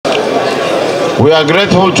We are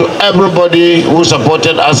grateful to everybody who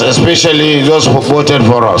supported us, especially those who voted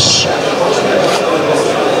for us.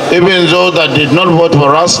 Even those that did not vote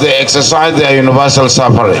for us, they exercised their universal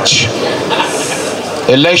suffrage.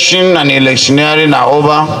 Election and electioneering are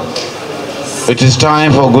over. It is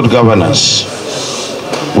time for good governance.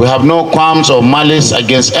 We have no qualms or malice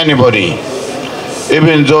against anybody,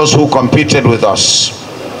 even those who competed with us.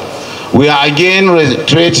 We are again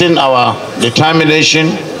reiterating our determination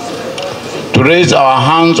to raise our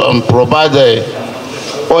hands and provide the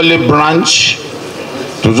olive branch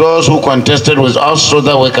to those who contested with us so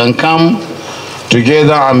that we can come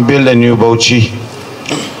together and build a new Bauchi,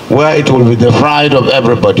 where it will be the pride of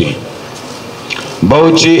everybody.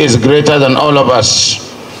 Bauchi is greater than all of us.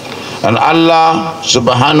 And Allah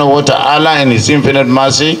subhanahu wa ta'ala in his infinite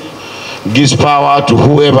mercy gives power to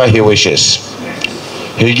whoever he wishes.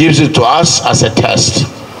 He gives it to us as a test.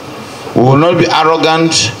 We will not be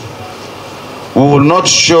arrogant. We will not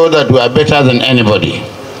show that we are better than anybody.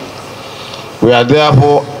 We are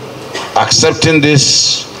therefore accepting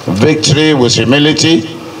this victory with humility.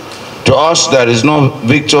 To us, there is no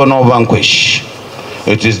victor, no vanquish.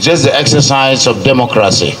 It is just the exercise of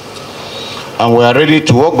democracy. And we are ready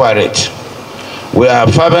to work by it. We are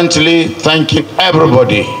fervently thanking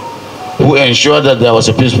everybody who ensured that there was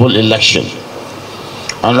a peaceful election.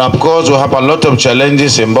 And of course, we have a lot of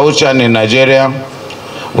challenges in Bauchi and in Nigeria.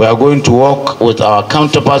 We are going to work with our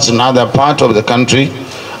counterparts in other parts of the country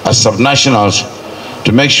as subnationals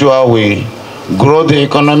to make sure we grow the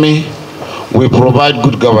economy, we provide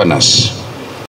good governance.